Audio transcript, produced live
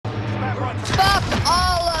Fuck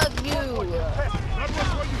all of you!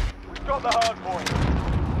 We've got the hard point.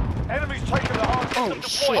 Enemies taking the hard point. Oh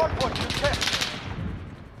shit.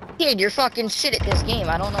 Kid, you're fucking shit at this game.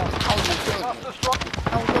 I don't know how you do it. How the fuck do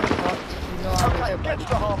you know I'm there, buddy?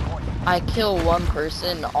 I kill one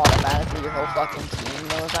person, automatically your whole fucking team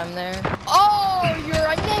knows I'm there. Oh, you're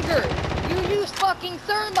a nigger! You use fucking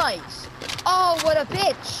thermites! Oh, what a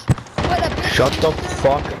bitch! What a bitch! Shut the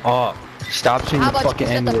fuck up. Stop saying the fucking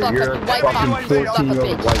N-word. You're a fucking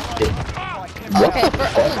 14-year-old white kid. Okay, for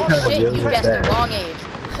holy shit, you guessed the wrong age.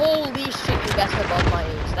 Holy shit, you guessed above my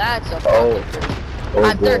age. That's a fucking truth.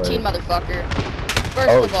 I'm 13, motherfucker. First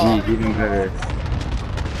of all. Oh, gee, even better.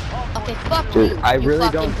 Okay, fuck Dude, you. I really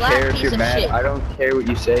don't care if you're mad. Shit. I don't care what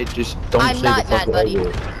you say. Just don't say the fuck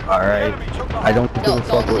N-word. Alright? I don't give a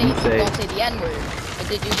fuck what you say. Don't say the N-word. But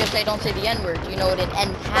did you just say don't say the N-word? Do you know what an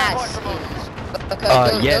N-pass is?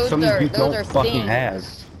 Because yeah, some of you don't fucking have.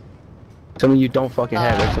 Some of you don't fucking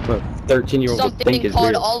have. That's what a 13-year-old would think is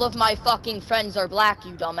called real. all of my fucking friends are black,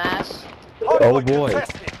 you dumbass. Oh boy.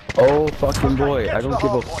 Oh fucking boy. I don't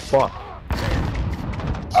give a fuck.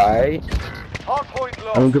 I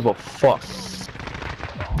don't give a fuck.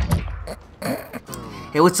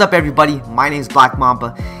 Hey, what's up everybody? My name is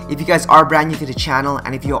BlackMamba. If you guys are brand new to the channel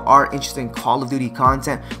and if you are interested in Call of Duty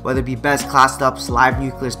content, whether it be best class ups, live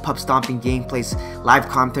nuclears, pub stomping gameplays, live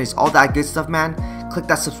commentaries, all that good stuff, man, click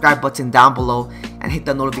that subscribe button down below and hit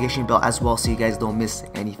that notification bell as well so you guys don't miss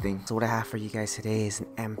anything. So what I have for you guys today is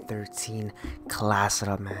an M13 class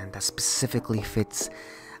setup, man, that specifically fits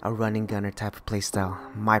a running gunner type of playstyle,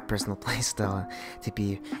 my personal playstyle to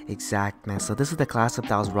be exact, man. So this is the class up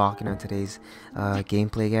that I was rocking on today's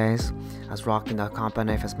gameplay, guys. I was rocking the combat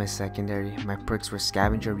knife as my secondary. My perks were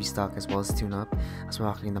scavenger, restock, as well as tune up. I was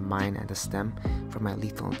rocking the mine and the stem for my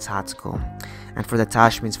lethal and tactical, and for the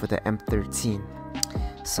attachments for the M13.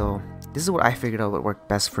 So this is what I figured out would work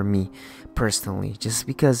best for me personally, just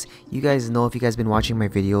because you guys know, if you guys been watching my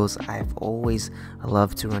videos, I've always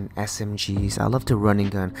loved to run SMGs. I love to run and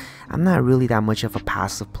gun. I'm not really that much of a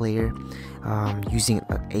passive player using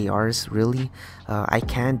ARs really. I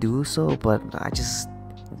can do so, but I just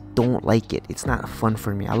don't like it. It's not fun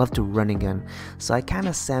for me. I love to run and gun, so I kind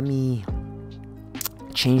of semi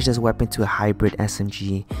changed this weapon to a hybrid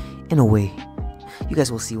SMG in a way. You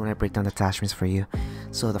guys will see when I break down the attachments for you.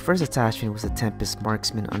 So the first attachment was the Tempest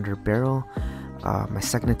Marksman under barrel. My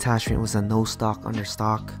second attachment was a no stock under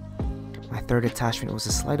stock. My third attachment was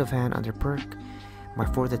a sleight of hand under perk. My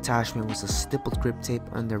fourth attachment was a stippled grip tape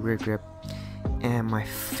under rear grip. And my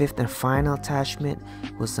fifth and final attachment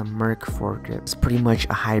was a Merc foregrip. It's pretty much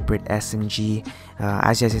a hybrid SMG.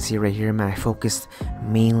 As you guys can see right here, man, I focused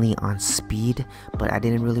mainly on speed, but I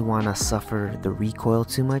didn't really want to suffer the recoil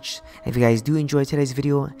too much. If you guys do enjoy today's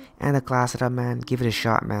video and the class setup, man, give it a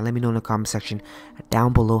shot, man. Let me know in the comment section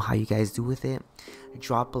down below how you guys do with it.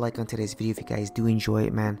 Drop a like on today's video if you guys do enjoy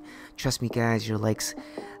it, man. Trust me, guys, your likes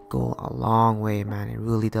go a long way, man. It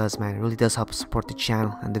really does, man. It really does help support the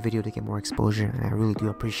channel and the video to get more exposure, and I really do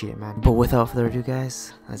appreciate it, man. But without further ado,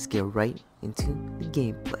 guys, let's get right into the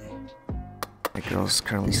gameplay. My girl's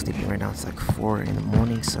currently sleeping right now. It's like 4 in the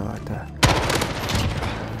morning, so I had to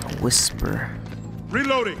whisper.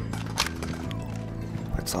 Reloading.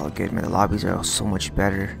 But it's all good, man. The lobbies are so much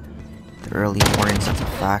better. The early mornings, that's a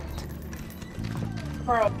fact.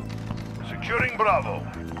 Securing Bravo.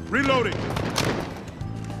 Reloading.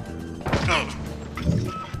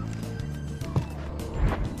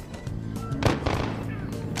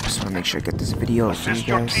 Just want to make sure I get this video for you Assist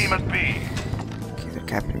your guys. team at B. Okay, they're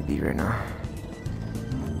capping B right now.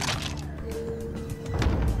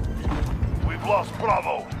 We've lost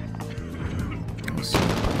Bravo.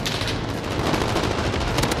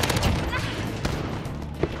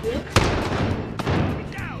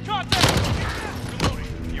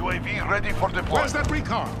 UAV ready for deployment. Where's that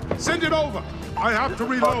recon? Send it over. I have to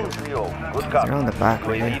reload. Good copy. They're on the back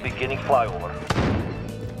right UAV here. beginning flyover.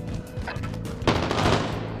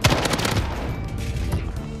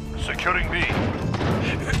 Securing B.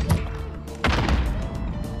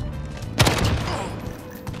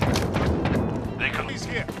 They can. He's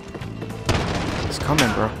here. It's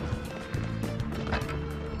coming, bro.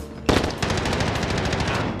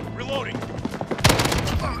 Reloading.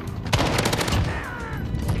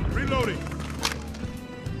 Reloading.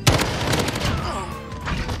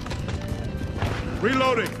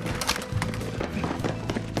 Reloading.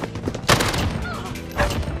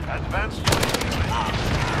 Advanced.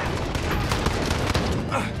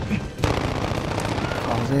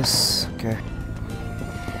 All this, okay.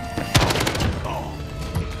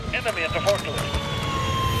 Enemy at the forklift.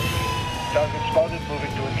 Target spotted,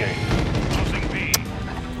 moving to engage. Losing B.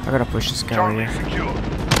 I gotta push this guy Charlie right here. secure.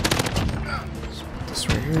 This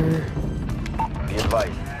right here. Be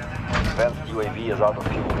advised. Advanced UAV is out of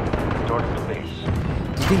fuel. Returning to base.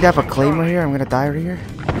 Do you think they have a claymore here? I'm gonna die right here.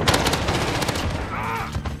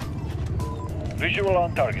 Visual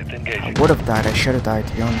on target. I Engaging. would have died. I should have died,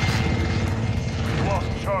 to be honest. We lost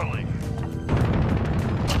Charlie.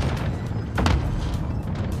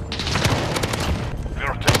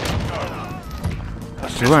 We're taking Charlie.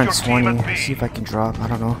 Assist We're on your team at 20. B. See if I can drop. I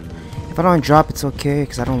don't know. If I don't drop, it's okay,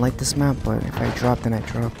 because I don't like this map. But if I drop, then I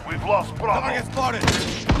drop. We've lost Bravo. Target spotted.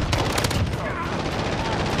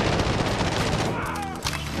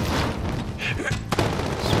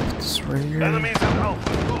 This right here. Enemies in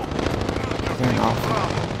Alpha. Go. Then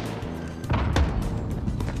Alpha.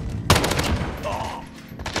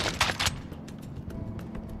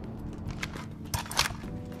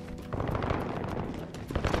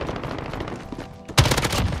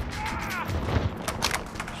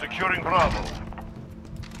 Securing Bravo.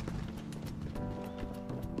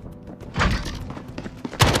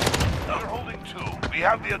 We're holding 2. We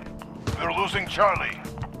have the... We're losing Charlie.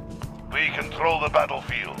 We control the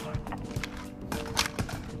battlefield.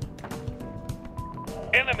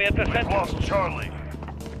 Enemy at the We've center. lost Charlie.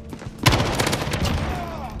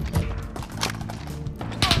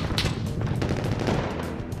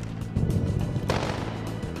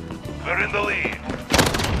 We're in the lead.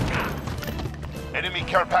 Enemy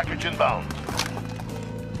care package inbound.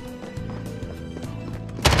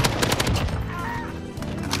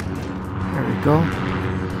 There we go.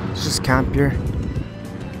 Let's just camp here.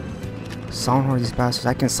 Soundhorn these bastards.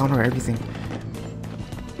 I can soundhorn everything.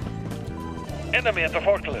 Enemy at the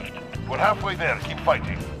forklift. We're halfway there. Keep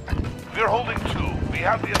fighting. We're holding 2. We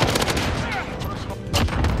have the...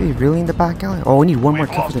 Are they really in the back alley? Oh, we need one more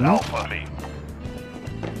We've kill for the nuke. Alpha.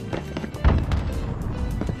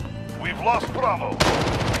 We've lost Bravo.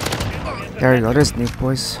 There you go. There's nuke,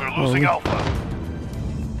 boys. We're Oh, losing Alpha.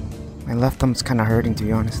 my left thumb's kind of hurting, to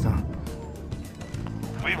be honest, though.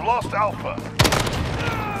 We've lost Alpha.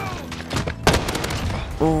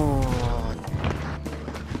 Oh.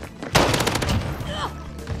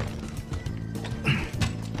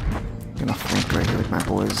 Gonna flank right here with my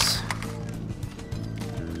boys.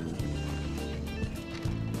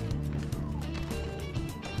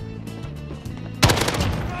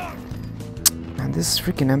 Man, this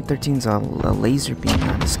freaking M13's a laser beam,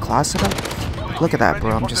 man. This class setup. Look at that,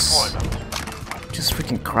 bro. I'm just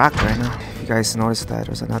freaking cracked right now. If you guys noticed that,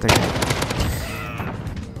 there's another guy.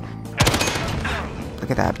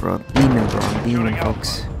 Look at that, bro. Beaming, bro. I'm beaming,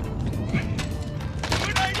 folks.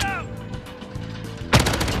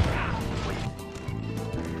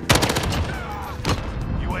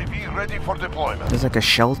 UAV ready for deployment. There's like a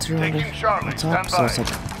shelter on Taking Charlie. the top, Stand so by. it's like...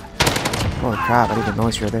 Holy crap, I didn't even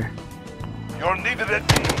notice you're there. You're needed at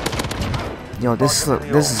B. Yo,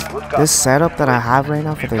 this setup that I have right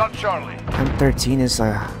now for We've the got Charlie. M13 is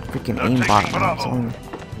a freaking They're aimbot, taking man. I'm Bravo. telling you.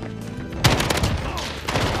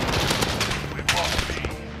 We've lost B.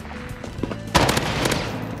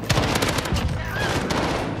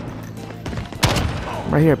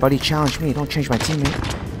 Right here, buddy. Challenge me. Don't change my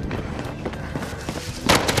teammate.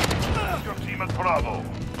 Your team at Bravo.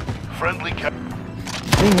 Friendly cap.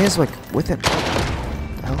 Thing is, like, with it.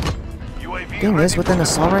 Hell. UAV Thing ready is, with an for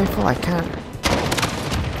assault rifle, I can't.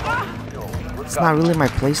 It's not really my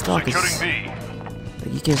playstyle, securing cause B.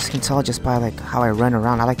 like, you guys can tell just by like how I run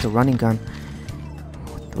around. I like the running gun.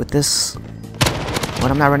 With this,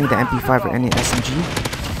 when I'm not running the MP5 or any SMG,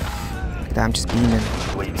 look at that, I'm just beaming.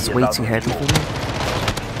 It's way too heavy for me.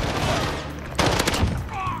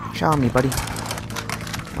 Shout me, buddy.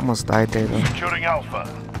 Almost died there though. Securing Alpha.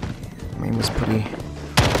 My aim was pretty.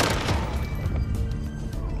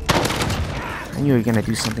 I knew you were gonna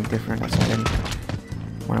do something different. That's why I didn't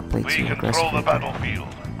want to play We too control aggressive. the battlefield.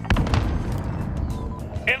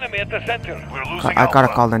 Enemy at the center. We're losing I gotta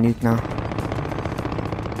Alpha. call the nuke now.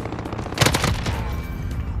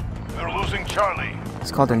 We're losing Charlie.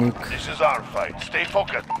 Let's call the nuke. This is our fight. Stay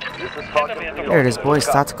focused. Enemy at the There it is, boys.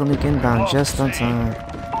 Tactical nuke inbound, just on time.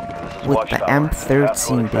 With the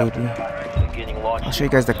M13, baby. I'll show you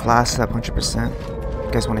guys the class setup 100%. If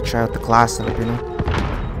you guys want to try out the class setup, you know.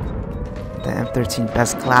 The M13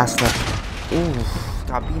 best class setup. Ooh,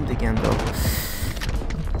 got beamed again though.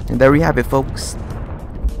 And there we have it, folks.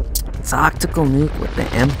 Tactical nuke with the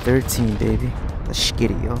M13, baby. Let's get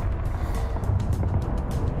it, yo.